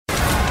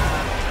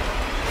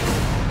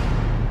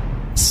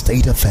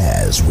State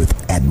Affairs with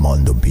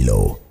Edmund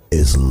Obilo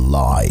is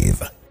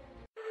live.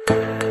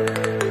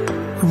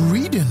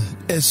 Reading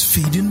is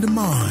feeding the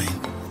mind.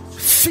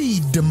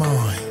 Feed the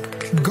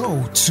mind.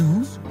 Go to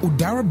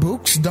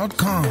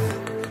udarabooks.com.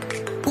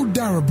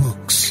 Udara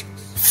Books,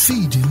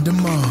 feeding the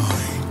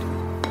mind.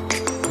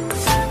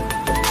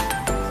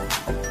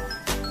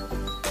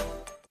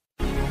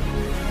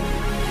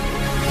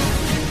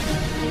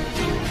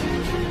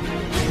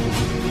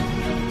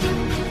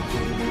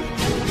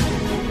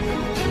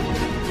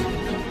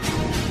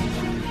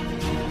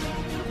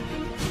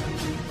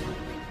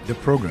 The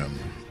program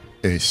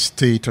is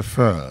State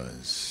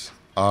Affairs.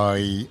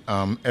 I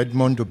am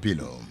Edmund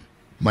Obilo.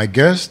 My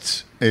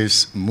guest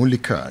is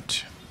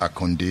Mulikat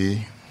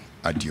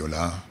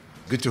Akande-Adeola.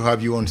 Good to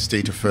have you on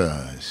State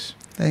Affairs.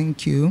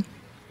 Thank you.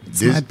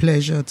 It's my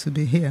pleasure to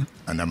be here.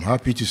 And I'm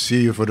happy to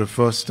see you for the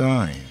first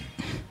time.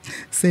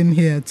 Same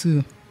here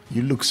too.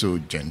 You look so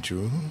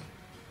gentle.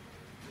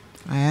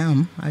 I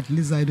am. At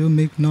least I don't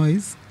make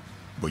noise.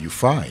 But you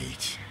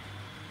fight.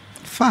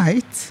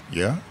 Fight?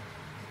 Yeah?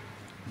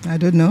 I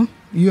don't know.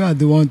 You are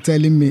the one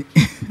telling me.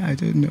 I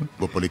don't know.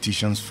 But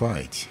politicians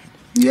fight.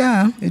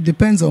 Yeah, it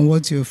depends on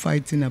what you're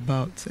fighting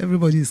about.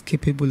 Everybody is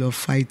capable of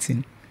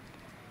fighting.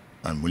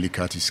 And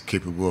Mulikat is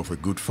capable of a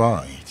good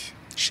fight.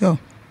 Sure.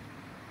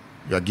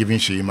 You are giving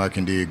Seyi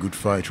Makinde a good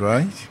fight,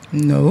 right?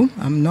 No,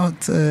 I'm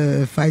not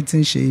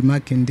fighting Seyi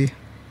Makinde.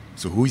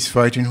 So who is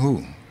fighting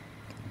who?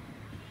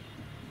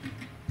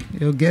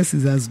 Your guess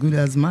is as good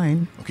as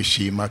mine. Okay,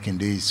 Seyi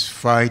Makinde is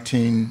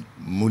fighting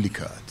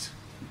Mulikat.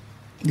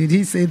 Did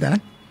he say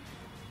that?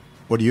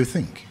 What do you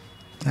think?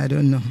 I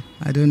don't know.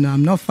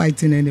 I'm not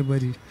fighting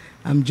anybody.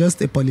 I'm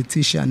just a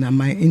politician, and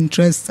my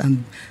interests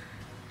and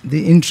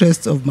the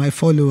interest of my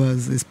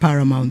followers is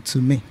paramount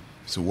to me.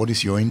 So what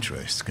is your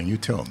interest? Can you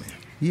tell me?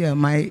 Yeah,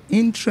 my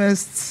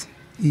interest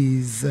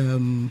is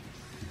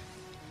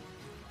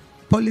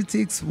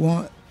politics,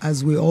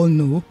 as we all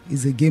know,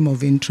 is a game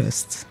of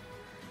interest.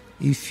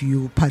 If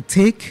you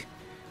partake,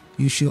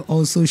 you should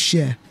also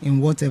share in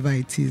whatever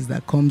it is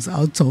that comes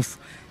out of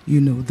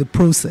the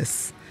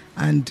process.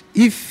 And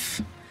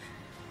if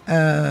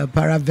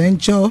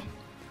peradventure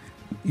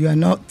you are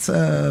not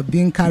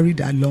being carried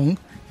along,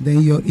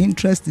 then your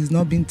interest is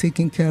not being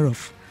taken care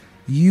of.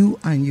 You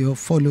and your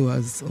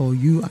followers, or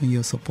you and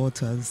your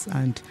supporters.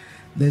 And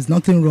there's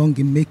nothing wrong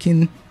in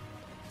making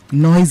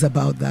noise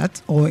about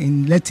that, or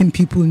in letting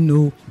people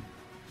know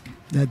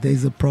that there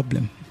is a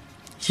problem.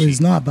 So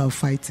it's not about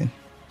fighting.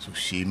 So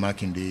Seyi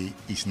Makinde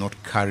is not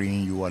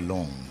carrying you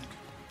along?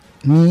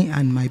 Me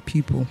and my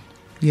people.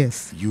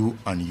 Yes. You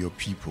and your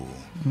people.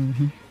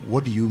 Mm-hmm.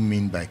 What do you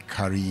mean by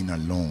carrying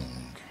along?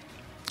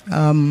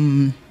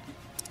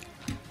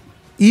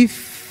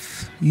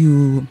 If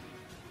you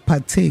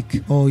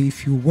partake, or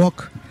if you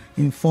work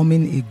in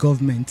forming a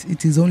government,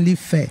 it is only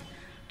fair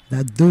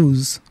that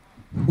those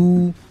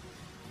who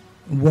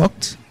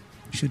worked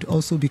should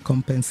also be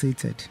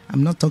compensated.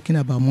 I'm not talking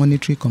about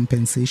monetary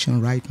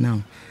compensation right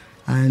now.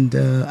 And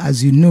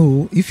as you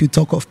know, if you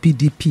talk of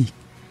PDP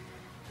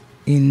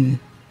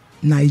in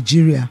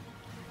Nigeria,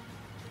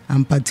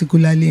 and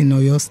particularly in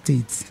Oyo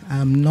State,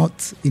 I'm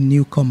not a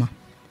newcomer.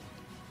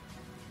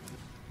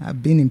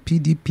 I've been in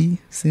PDP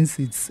since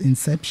its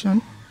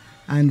inception,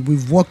 and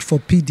we've worked for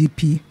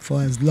PDP for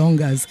as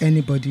long as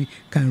anybody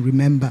can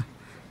remember,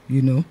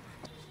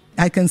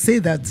 I can say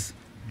that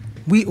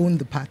we own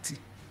the party.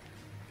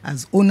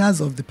 As owners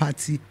of the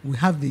party, we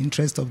have the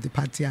interest of the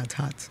party at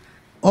heart.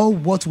 All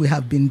what we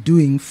have been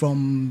doing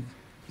from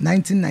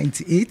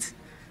 1998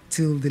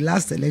 till the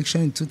last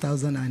election in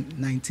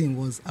 2019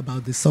 was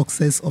about the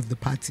success of the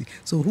party.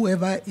 So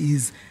whoever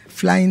is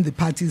flying the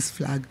party's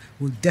flag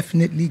will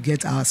definitely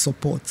get our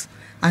support.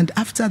 And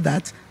after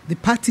that, the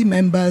party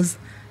members,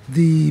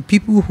 the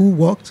people who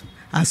worked,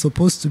 are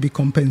supposed to be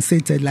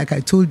compensated. Like I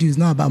told you, it's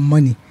not about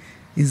money.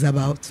 It's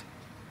about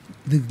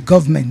the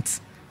government,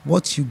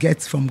 what you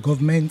get from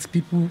government.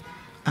 People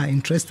are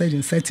interested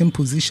in certain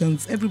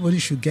positions. Everybody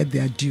should get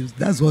their dues.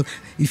 That's what,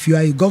 if you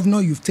are a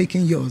governor, you've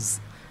taken yours.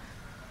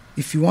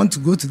 If you want to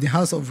go to the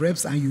House of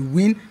Reps and you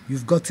win,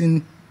 you've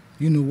gotten,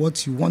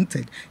 what you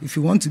wanted. If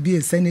you want to be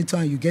a senator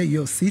and you get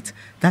your seat,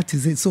 that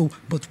is it. So,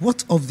 but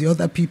what of the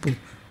other people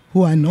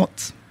who are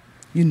not,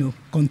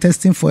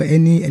 contesting for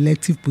any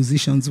elective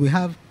positions? We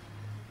have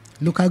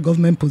local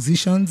government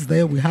positions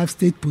there. We have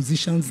state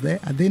positions there.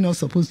 Are they not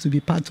supposed to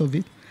be part of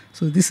it?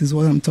 So this is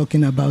what I'm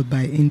talking about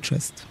by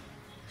interest.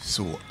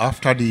 So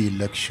after the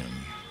election,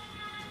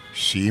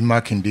 Seyi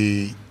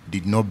Makinde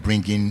did not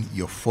bring in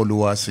your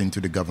followers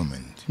into the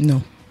government?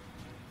 No.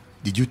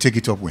 Did you take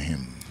it up with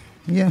him?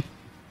 Yeah.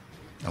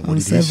 And what on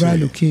did he several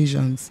say?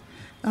 occasions.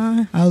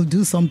 I'll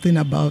do something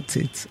about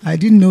it. I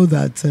didn't know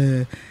that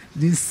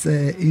this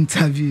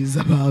interview is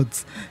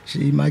about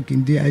Seyi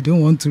Makinde. I don't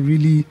want to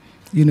really,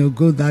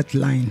 go that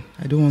line.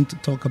 I don't want to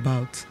talk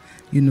about,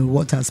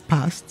 what has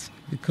passed,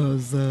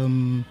 because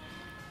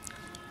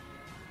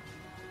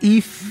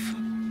if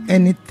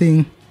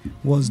anything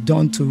was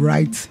done to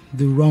right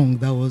the wrong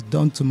that was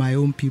done to my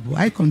own people.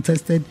 I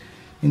contested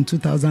in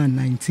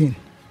 2019.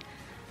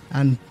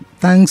 And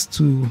thanks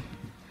to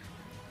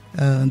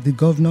the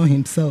governor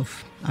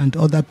himself and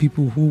other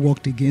people who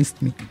worked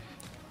against me,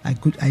 I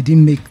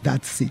didn't make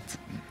that seat,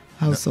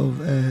 House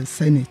of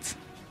Senate.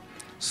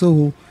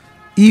 So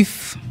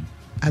if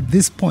at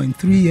this point,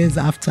 3 years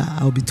after,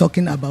 I'll be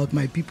talking about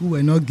my people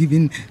were not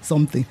giving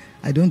something,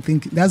 I don't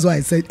think, that's why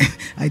I said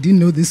I didn't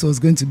know this was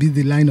going to be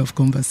the line of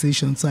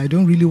conversation. So I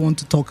don't really want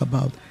to talk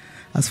about.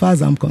 As far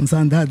as I'm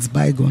concerned, that's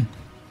bygone.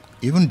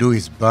 Even though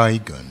it's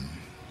bygone,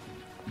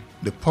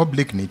 the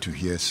public need to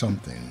hear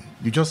something.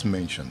 You just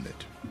mentioned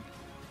it.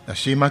 That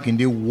Seyi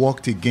Makinde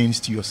worked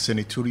against your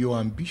senatorial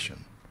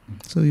ambition.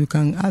 So you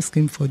can ask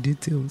him for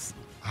details.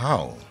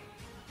 How?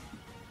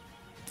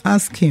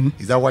 Ask him.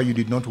 Is that why you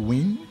did not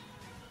win?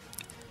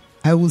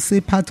 I will say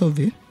part of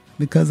it,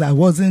 because I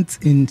wasn't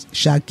in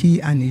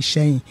Shaki and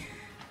Isheyin,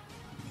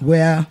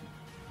 where,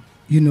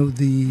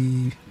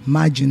 the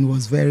margin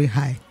was very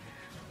high.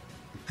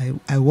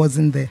 I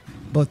wasn't there.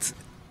 But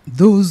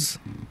those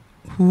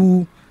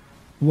who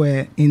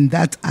were in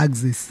that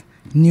axis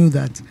knew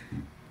that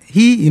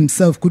he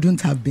himself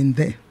couldn't have been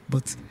there,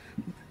 but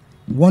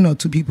one or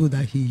two people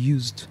that he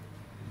used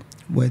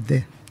were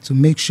there to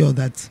make sure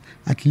that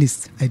at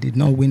least I did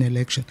not win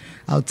election.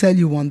 I'll tell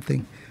you one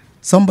thing.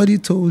 Somebody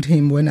told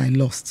him when I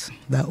lost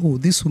that, oh,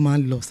 this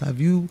woman lost. Have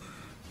you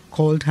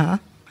called her?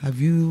 Have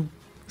you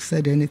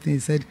said anything? He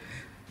said,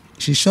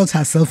 she shot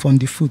herself on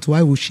the foot.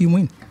 Why would she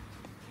win?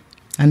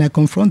 And I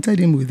confronted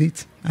him with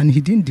it, and he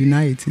didn't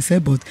deny it. He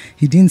said, but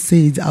he didn't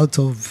say it out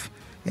of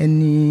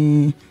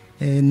any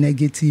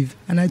negative.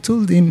 And I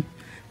told him,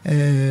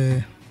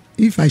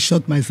 if I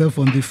shot myself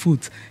on the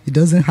foot, it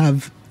doesn't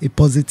have a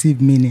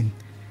positive meaning.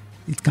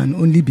 It can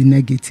only be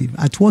negative.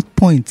 At what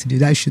point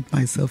did I shoot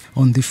myself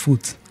on the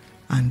foot,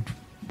 and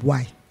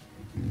why?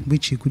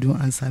 Which he couldn't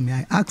answer me.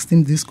 I asked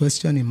him this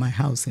question in my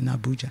house in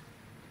Abuja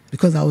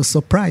because I was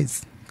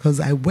surprised, because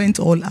I went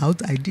all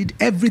out. I did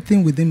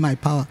everything within my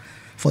power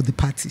for the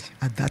party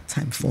at that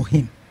time, for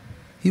him.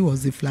 He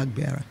was the flag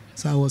bearer.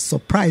 So I was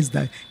surprised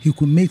that he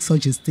could make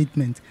such a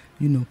statement,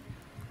 You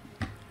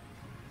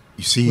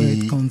see, where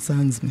it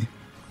concerns me.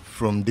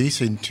 From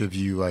this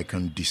interview, I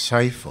can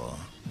decipher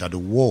that the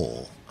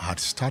war had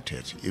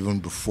started even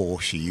before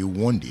Seyi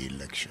won the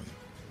election.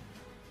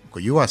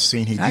 Because you are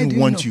saying he didn't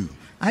want you.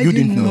 You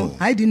didn't know.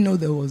 I didn't know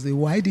there was a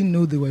war. I didn't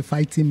know they were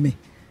fighting me.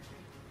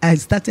 I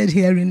started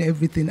hearing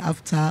everything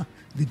after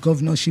the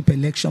governorship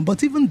election.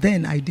 But even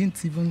then, I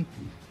didn't even,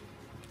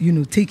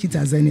 take it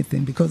as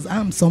anything, because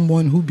I'm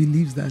someone who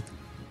believes that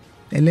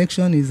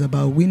election is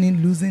about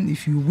winning, losing.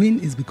 If you win,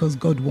 it's because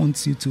God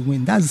wants you to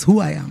win. That's who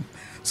I am.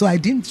 So I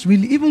didn't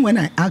really, even when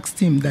I asked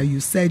him that you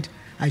said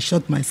I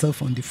shot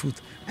myself on the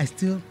foot, I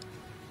still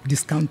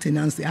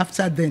discountenanced it.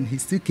 After then, he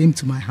still came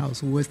to my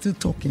house. We were still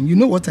talking. You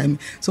know what I mean?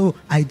 So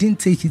I didn't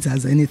take it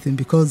as anything,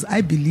 because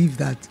I believe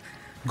that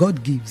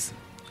God gives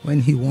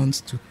when he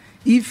wants to.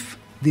 If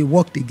they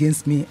worked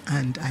against me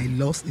and I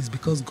lost, it's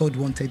because God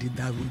wanted it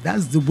that way.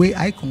 That's the way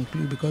I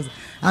conclude, because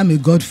I'm a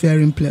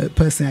God-fearing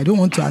person. I don't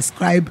want to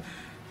ascribe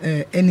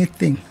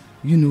anything,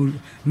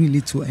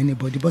 really to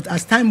anybody. But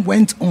as time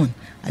went on,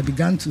 I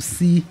began to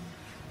see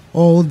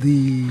all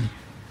the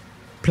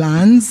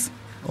plans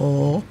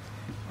or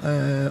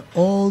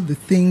all the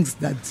things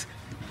that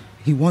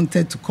he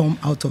wanted to come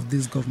out of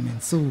this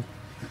government. So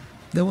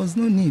there was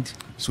no need.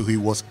 So he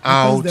was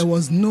out. Because there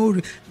was no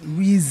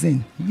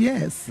reason.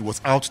 Yes. He was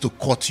out to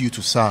cut you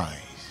to size.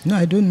 No,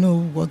 I don't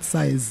know what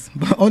size.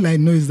 But all I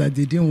know is that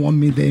they didn't want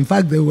me there. In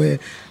fact, there were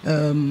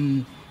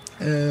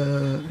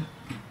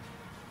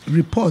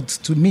reports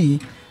to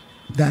me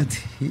that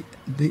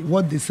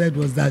what they said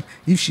was that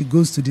if she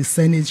goes to the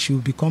Senate, she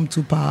will become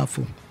too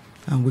powerful,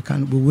 and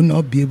we will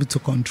not be able to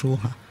control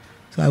her.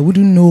 So I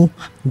wouldn't know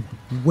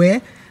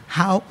where,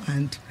 how,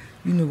 and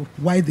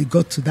why they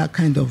got to that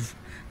kind of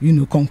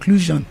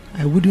conclusion.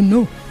 I wouldn't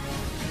know.